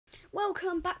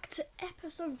Welcome back to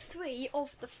episode 3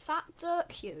 of the Fat Dirt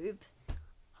Cube.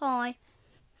 Hi.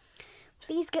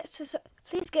 Please get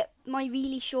my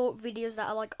really short videos that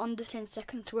are like under 10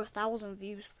 seconds to 1,000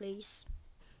 views, please.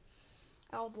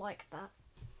 I would like that.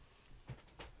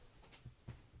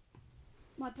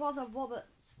 My brother Robert,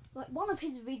 like one of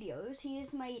his videos, he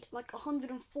has made like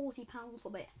 £140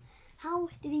 from it. How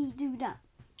did he do that?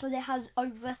 Because it has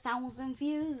over 1,000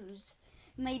 views.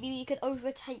 Maybe we could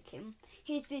overtake him.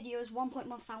 His video is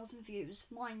 1,100 views.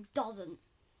 Mine doesn't.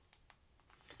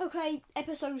 Okay,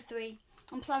 episode 3.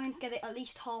 I'm planning to get it at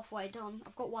least halfway done.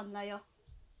 I've got one layer.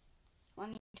 I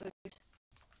need food.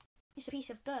 It's a piece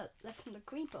of dirt left from the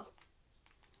creeper.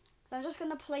 So I'm just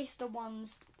going to place the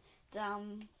ones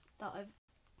down that I've...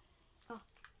 Oh.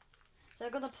 So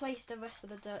I've got to place the rest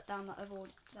of the dirt down that I've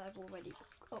already...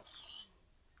 Oh.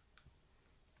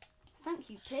 Thank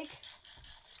you, pig.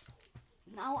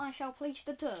 Now I shall place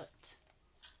the dirt.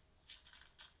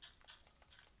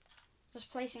 Just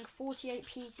placing 48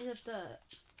 pieces of dirt.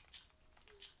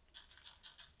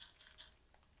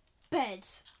 Bed.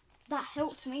 That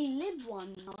helped me live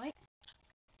one night.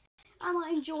 And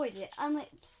I enjoyed it. And it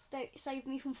saved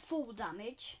me from fall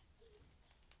damage.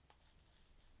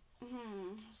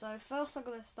 So first I'm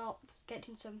going to start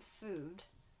getting some food.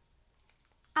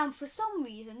 And for some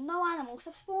reason, no animals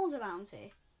have spawned around here.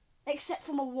 Except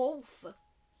from a wolf. It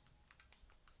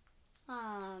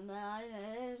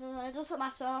doesn't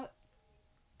matter.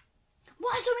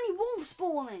 Why are so many wolves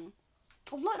spawning?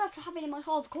 I would like that to happen in my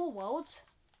hardcore world.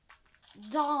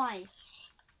 Die.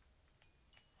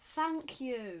 Thank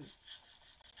you.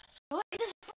 Look,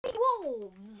 there's 3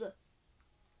 wolves.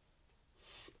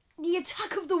 The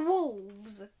attack of the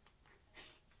wolves.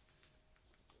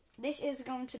 This is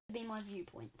going to be my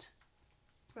viewpoint,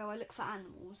 where I look for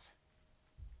animals.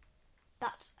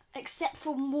 That's except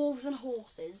for wolves and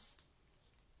horses.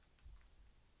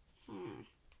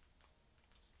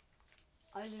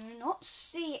 I do not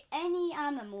see any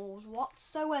animals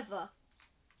whatsoever.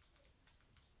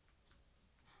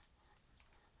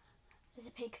 There's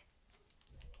a pig.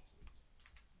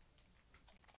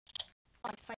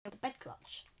 I failed the bed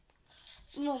clutch.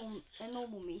 A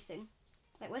normal me thing.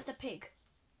 Like, where's the pig?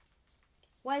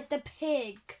 Where's the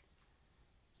pig?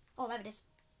 Oh, there it is.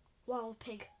 Wild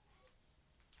pig.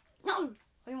 No!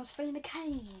 I almost fell in the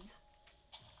cave.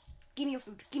 Give me your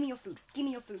food. Give me your food. Give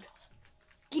me your food.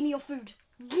 Give me your food.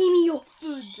 Give me your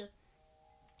food.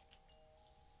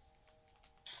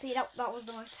 See, that was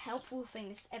the most helpful thing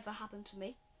that's ever happened to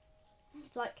me.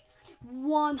 Like,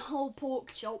 1 whole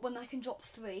pork chop when I can drop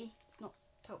 3. It's not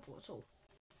helpful at all.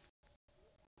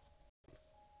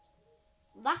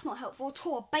 That's not helpful at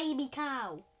all. A baby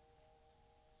cow.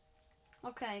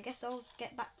 Okay, I guess I'll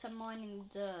get back to mining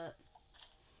dirt.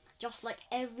 Just like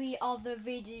every other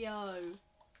video.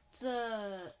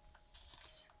 Dirt.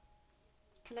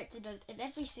 Collected in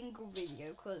every single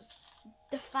video because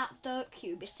the Fat Dirt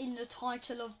Cube is in the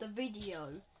title of the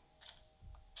video.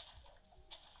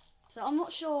 So I'm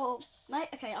not sure.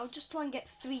 Okay, I'll just try and get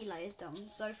 3 layers done.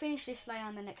 So finish this layer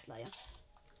and the next layer.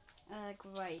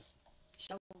 Great.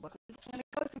 Shovel work. I'm going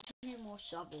to go through 2 more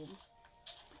shovels.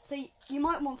 So you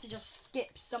might want to just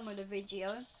skip some of the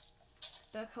video,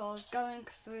 because going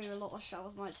through a lot of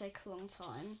shovels might take a long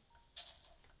time.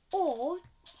 Or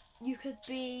you could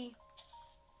be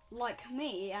like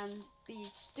me and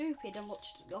be stupid and watch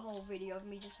the whole video of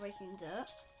me just breaking dirt.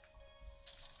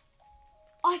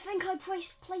 I think I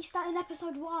placed that in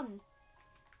episode 1.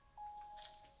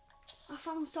 I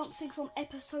found something from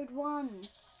episode 1.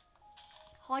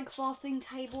 High crafting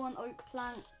table and oak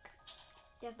plank.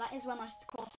 Yeah, that is when I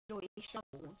crafted all these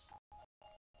shovels.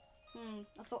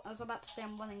 I thought I was about to say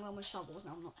I'm running well with shovels.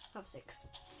 No, I'm not. I have 6.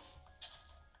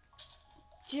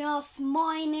 Just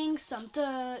mining some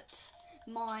dirt.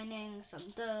 Mining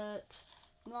some dirt.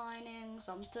 Mining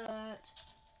some dirt.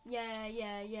 Yeah,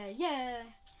 yeah, yeah, yeah.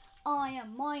 I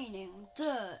am mining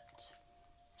dirt.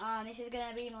 And this is going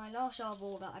to be my last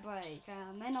shovel that I break.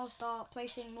 And then I'll start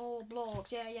placing more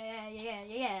blocks. Yeah, yeah, yeah, yeah,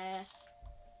 yeah,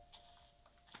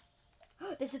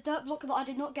 yeah. There's a dirt block that I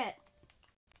did not get.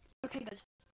 Okay, good.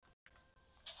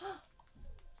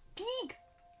 Pig!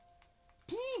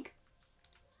 Pig!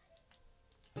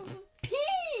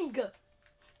 Pig!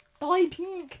 Die,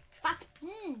 pig! Fat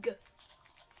pig!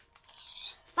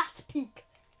 Fat pig!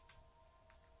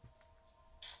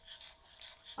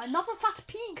 Another fat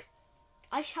pig!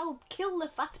 I shall kill the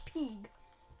fat pig.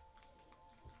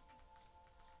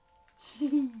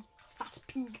 Fat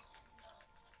pig.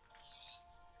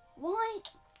 Why?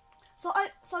 So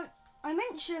I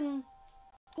mentioned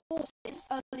horses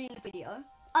early in the video.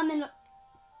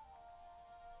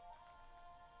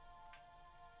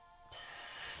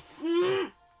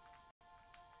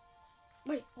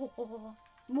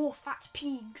 more fat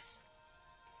pigs.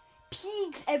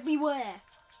 Pigs everywhere.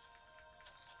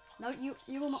 No,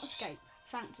 you will not escape.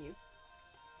 Thank you.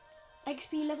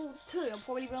 XP level 2. I'll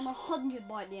probably be on 100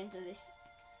 by the end of this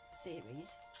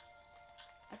series.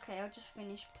 Okay, I'll just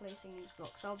finish placing these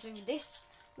blocks. I'll do this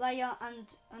layer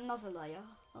and another layer.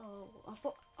 Oh, I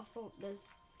thought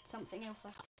there's something else I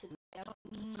have to do. I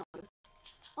don't know.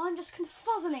 I'm just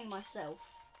confuzzling myself.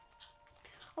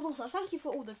 And also, thank you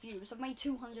for all the views. I've made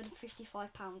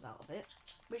 £255 out of it,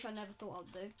 which I never thought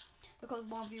I'd do, because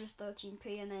one view is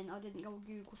 13p, and then I didn't go on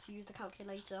Google to use the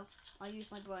calculator. I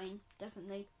used my brain,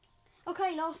 definitely.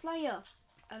 Okay, last layer,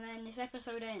 and then this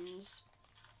episode ends.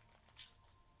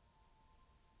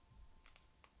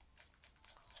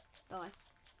 Die,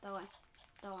 die,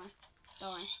 die,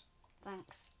 die.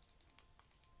 Thanks.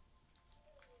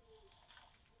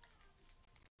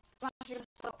 I'm actually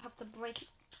gonna have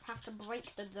to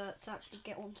break the dirt to actually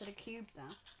get onto the cube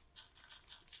now.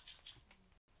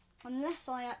 Unless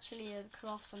I actually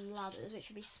craft some ladders, which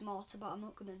would be smarter, but I'm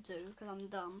not gonna do because I'm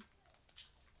dumb.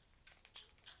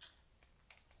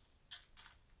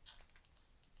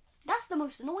 That's the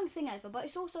most annoying thing ever, but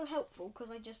it's also helpful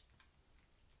because I just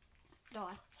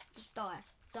die. Just die.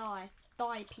 Die.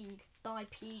 Die, pig. Die,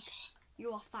 pig.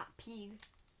 You are fat pig.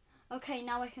 Okay,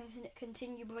 now I can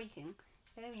continue breaking.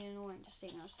 Very annoying just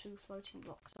seeing those two floating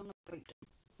blocks. I'm not break them.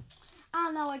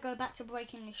 And now I go back to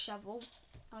breaking this shovel.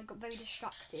 I got very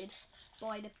distracted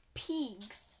by the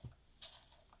pigs.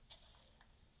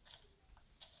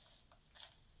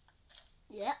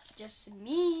 Yep, just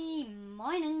me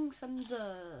mining some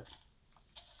dirt.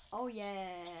 Oh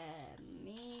yeah,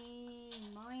 me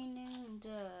mining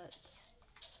dirt.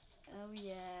 Oh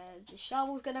yeah, the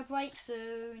shovel's gonna break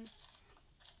soon.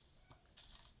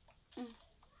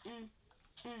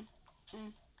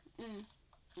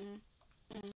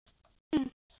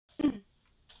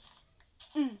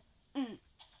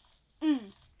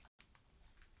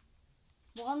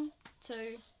 One,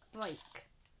 two, break.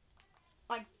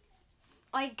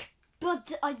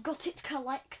 I got it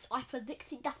correct. I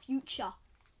predicted the future.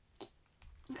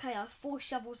 Okay, I have 4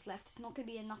 shovels left. It's not going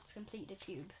to be enough to complete the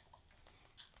cube.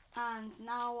 And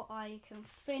now I can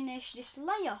finish this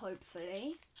layer,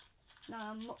 hopefully. No,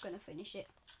 I'm not going to finish it.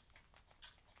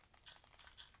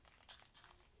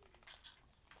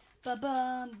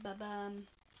 Ba-bum, ba-bum.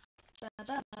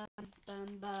 Ba-bum, bum, bum,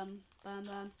 bum,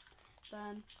 bum,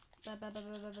 bum,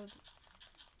 ba-ba-ba-ba-ba-ba.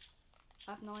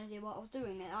 I have no idea what I was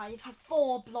doing there. I have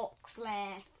 4 blocks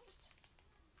left.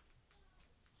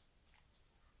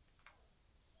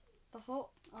 I thought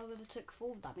I would have took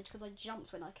 4 damage because I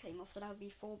jumped when I came off, so that would be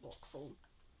 4 block fall.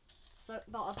 So,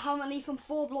 but apparently from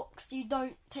 4 blocks you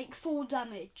don't take 4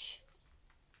 damage.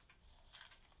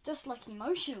 Just like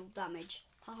emotional damage.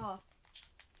 Haha.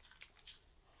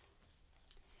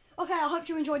 Okay, I hope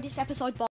you enjoyed this episode. Bye.